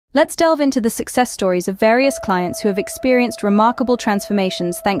Let's delve into the success stories of various clients who have experienced remarkable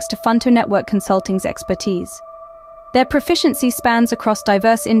transformations thanks to FuntoNetwork Consulting's expertise. Their proficiency spans across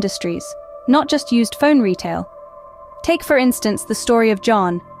diverse industries, not just used phone retail. Take, for instance, the story of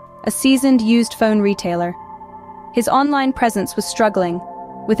John, a seasoned used phone retailer. His online presence was struggling,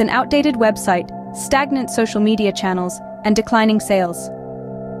 with an outdated website, stagnant social media channels, and declining sales.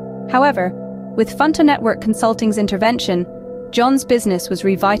 However, with FuntoNetwork Consulting's intervention, John's business was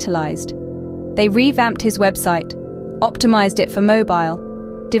revitalized. They revamped his website, optimized it for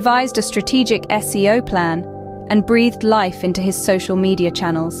mobile, devised a strategic SEO plan, and breathed life into his social media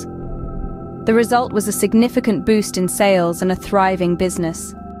channels. The result was a significant boost in sales and a thriving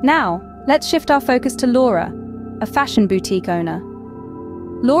business. Now, let's shift our focus to Laura, a fashion boutique owner.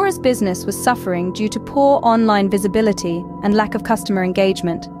 Laura's business was suffering due to poor online visibility and lack of customer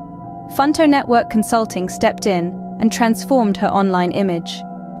engagement. FuntoNetwork Consulting stepped in and transformed her online image.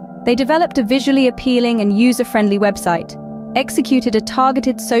 They developed a visually appealing and user-friendly website, executed a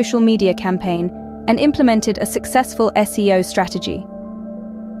targeted social media campaign, and implemented a successful SEO strategy.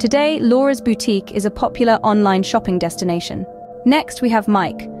 Today, Laura's boutique is a popular online shopping destination. Next, we have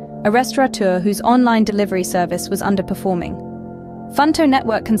Mike, a restaurateur whose online delivery service was underperforming.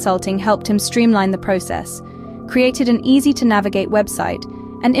 FuntoNetwork Consulting helped him streamline the process, created an easy-to-navigate website,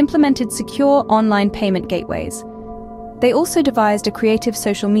 and implemented secure online payment gateways. They also devised a creative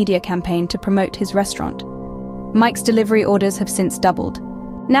social media campaign to promote his restaurant. Mike's delivery orders have since doubled.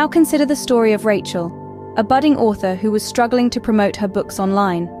 Now consider the story of Rachel, a budding author who was struggling to promote her books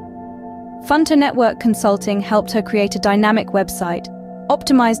online. FuntoNetwork Consulting helped her create a dynamic website,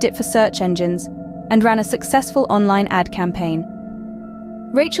 optimized it for search engines, and ran a successful online ad campaign.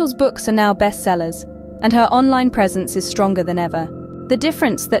 Rachel's books are now bestsellers, and her online presence is stronger than ever. The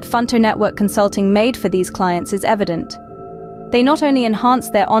difference that FuntoNetwork Consulting made for these clients is evident. They not only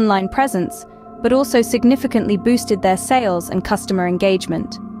enhanced their online presence, but also significantly boosted their sales and customer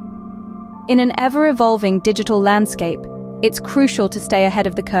engagement. In an ever-evolving digital landscape, it's crucial to stay ahead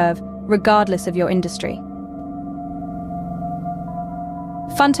of the curve, regardless of your industry.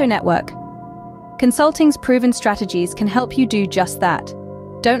 FuntoNetwork Consulting's proven strategies can help you do just that.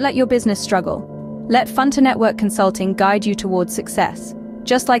 Don't let your business struggle. Let FuntoNetwork Consulting guide you towards success,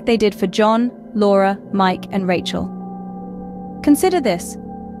 just like they did for John, Laura, Mike, and Rachel. Consider this.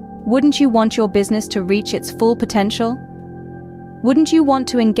 Wouldn't you want your business to reach its full potential? Wouldn't you want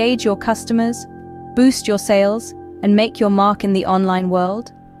to engage your customers, boost your sales, and make your mark in the online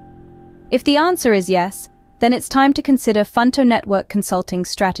world? If the answer is yes, then it's time to consider FuntoNetwork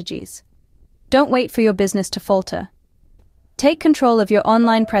Consulting's strategies. Don't wait for your business to falter. Take control of your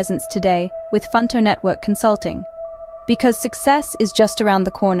online presence today with FuntoNetwork Consulting, because success is just around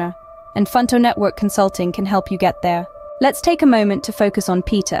the corner, and FuntoNetwork Consulting can help you get there. Let's take a moment to focus on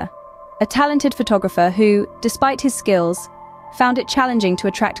Peter, a talented photographer who, despite his skills, found it challenging to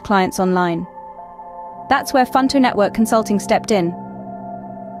attract clients online. That's where FuntoNetwork Consulting stepped in.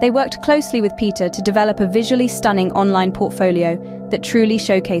 They worked closely with Peter to develop a visually stunning online portfolio that truly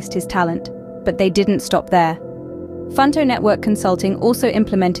showcased his talent, but they didn't stop there. FuntoNetwork Consulting also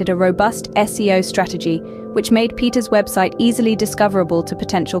implemented a robust SEO strategy, which made Peter's website easily discoverable to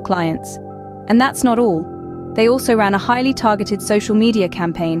potential clients. And that's not all. They also ran a highly targeted social media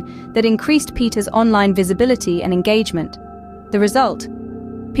campaign that increased Peter's online visibility and engagement. The result?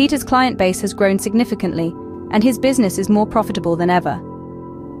 Peter's client base has grown significantly, and his business is more profitable than ever.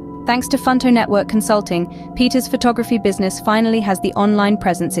 Thanks to FuntoNetwork Consulting, Peter's photography business finally has the online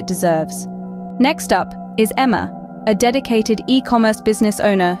presence it deserves. Next up is Emma, a dedicated e-commerce business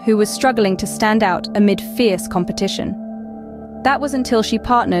owner who was struggling to stand out amid fierce competition. That was until she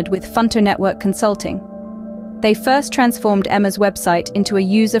partnered with FuntoNetwork Consulting. They first transformed Emma's website into a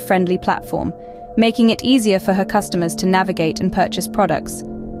user-friendly platform, making it easier for her customers to navigate and purchase products.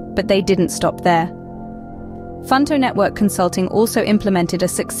 But they didn't stop there. FuntoNetwork Consulting also implemented a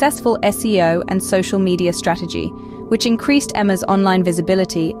successful SEO and social media strategy, which increased Emma's online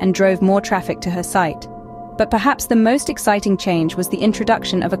visibility and drove more traffic to her site. But perhaps the most exciting change was the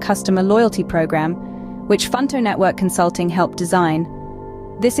introduction of a customer loyalty program, which FuntoNetwork Consulting helped design.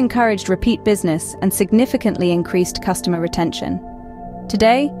 This encouraged repeat business and significantly increased customer retention.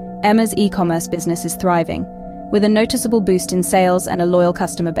 Today, Emma's e-commerce business is thriving, with a noticeable boost in sales and a loyal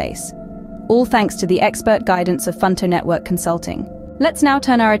customer base, all thanks to the expert guidance of FuntoNetwork Consulting. Let's now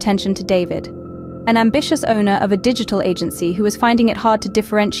turn our attention to David, an ambitious owner of a digital agency who is finding it hard to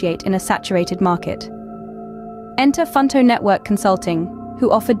differentiate in a saturated market. Enter FuntoNetwork Consulting, who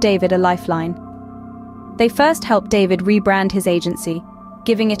offered David a lifeline. They first helped David rebrand his agency,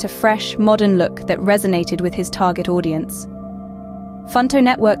 giving it a fresh, modern look that resonated with his target audience.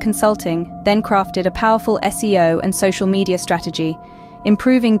 FuntoNetwork Consulting then crafted a powerful SEO and social media strategy,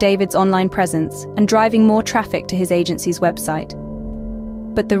 improving David's online presence and driving more traffic to his agency's website.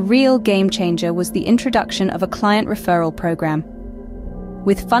 But the real game changer was the introduction of a client referral program.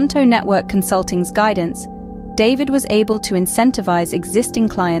 With FuntoNetwork Consulting's guidance, David was able to incentivize existing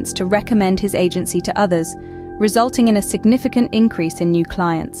clients to recommend his agency to others, resulting in a significant increase in new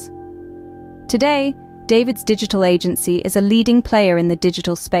clients. Today, David's digital agency is a leading player in the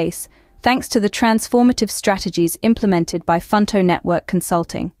digital space, thanks to the transformative strategies implemented by FuntoNetwork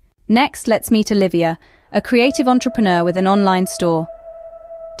Consulting. Next, let's meet Olivia, a creative entrepreneur with an online store.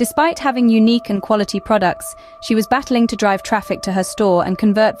 Despite having unique and quality products, she was battling to drive traffic to her store and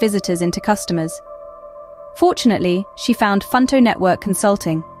convert visitors into customers. Fortunately, she found FuntoNetwork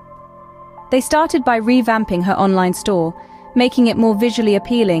Consulting. They started by revamping her online store, making it more visually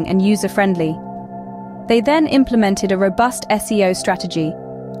appealing and user-friendly. They then implemented a robust SEO strategy,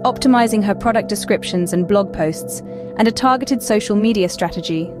 optimizing her product descriptions and blog posts, and a targeted social media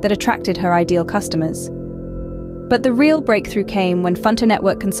strategy that attracted her ideal customers. But the real breakthrough came when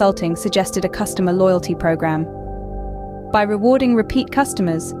FuntoNetwork Consulting suggested a customer loyalty program. By rewarding repeat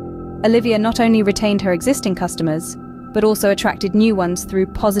customers, Olivia not only retained her existing customers, but also attracted new ones through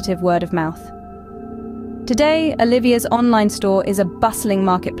positive word of mouth. Today, Olivia's online store is a bustling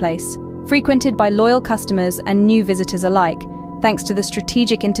marketplace, frequented by loyal customers and new visitors alike, thanks to the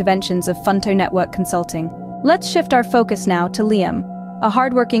strategic interventions of FuntoNetwork Consulting. Let's shift our focus now to Liam, a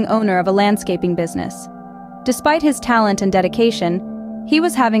hardworking owner of a landscaping business. Despite his talent and dedication, he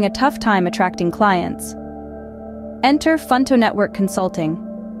was having a tough time attracting clients. Enter FuntoNetwork Consulting.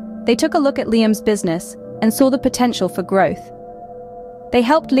 They took a look at Liam's business and saw the potential for growth. They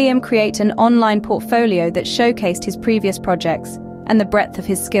helped Liam create an online portfolio that showcased his previous projects and the breadth of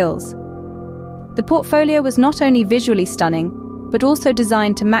his skills. The portfolio was not only visually stunning, but also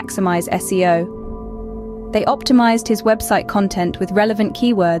designed to maximize SEO. They optimized his website content with relevant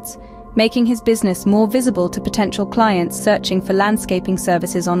keywords, making his business more visible to potential clients searching for landscaping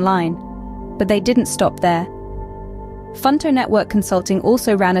services online. But they didn't stop there. FuntoNetwork Consulting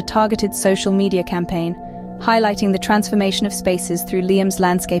also ran a targeted social media campaign, highlighting the transformation of spaces through Liam's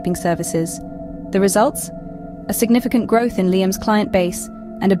landscaping services. The results? A significant growth in Liam's client base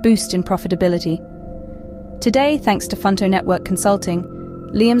and a boost in profitability. Today, thanks to FuntoNetwork Consulting,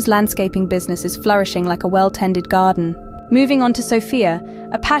 Liam's landscaping business is flourishing like a well-tended garden. Moving on to Sophia,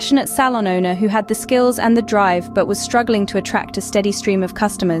 a passionate salon owner who had the skills and the drive but was struggling to attract a steady stream of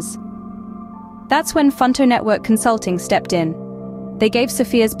customers. That's when FuntoNetwork Consulting stepped in. They gave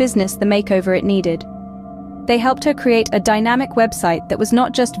Sophia's business the makeover it needed. They helped her create a dynamic website that was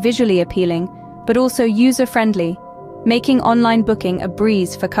not just visually appealing, but also user-friendly, making online booking a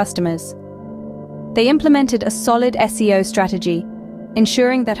breeze for customers. They implemented a solid SEO strategy,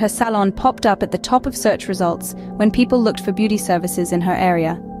 ensuring that her salon popped up at the top of search results when people looked for beauty services in her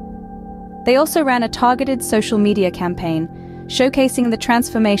area. They also ran a targeted social media campaign, showcasing the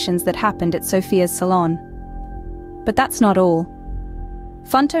transformations that happened at Sophia's salon. But that's not all.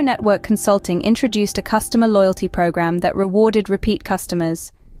 FuntoNetwork Consulting introduced a customer loyalty program that rewarded repeat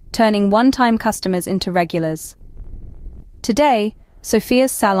customers, turning one-time customers into regulars. Today,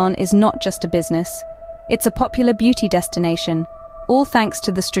 Sophia's salon is not just a business, it's a popular beauty destination, all thanks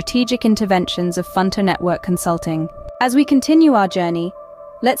to the strategic interventions of FuntoNetwork Consulting. As we continue our journey,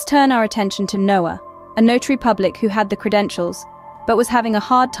 let's turn our attention to Noah, a notary public who had the credentials, but was having a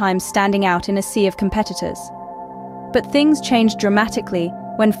hard time standing out in a sea of competitors. But things changed dramatically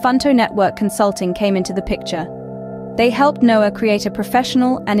when FuntoNetwork Consulting came into the picture. They helped Noah create a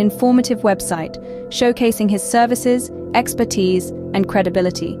professional and informative website, showcasing his services, expertise, and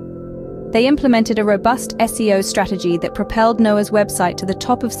credibility. They implemented a robust SEO strategy that propelled Noah's website to the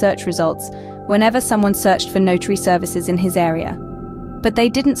top of search results whenever someone searched for notary services in his area. But they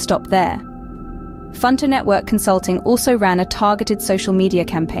didn't stop there. FuntoNetwork Consulting also ran a targeted social media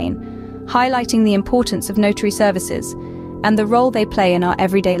campaign, highlighting the importance of notary services and the role they play in our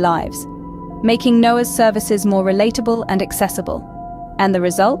everyday lives, making Noah's services more relatable and accessible. And the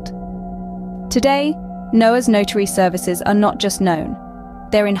result? Today, Noah's notary services are not just known,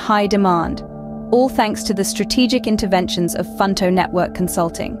 they're in high demand, all thanks to the strategic interventions of FuntoNetwork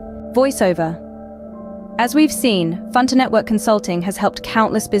Consulting. Voiceover. As we've seen, FuntoNetwork Consulting has helped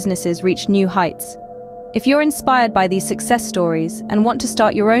countless businesses reach new heights. If you're inspired by these success stories and want to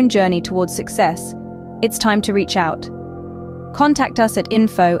start your own journey towards success, it's time to reach out. Contact us at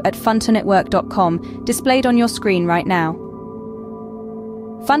info@funtonetwork.com, displayed on your screen right now.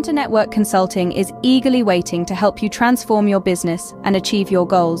 FuntoNetwork Consulting is eagerly waiting to help you transform your business and achieve your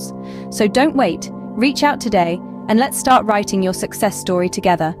goals. So don't wait, reach out today and let's start writing your success story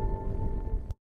together.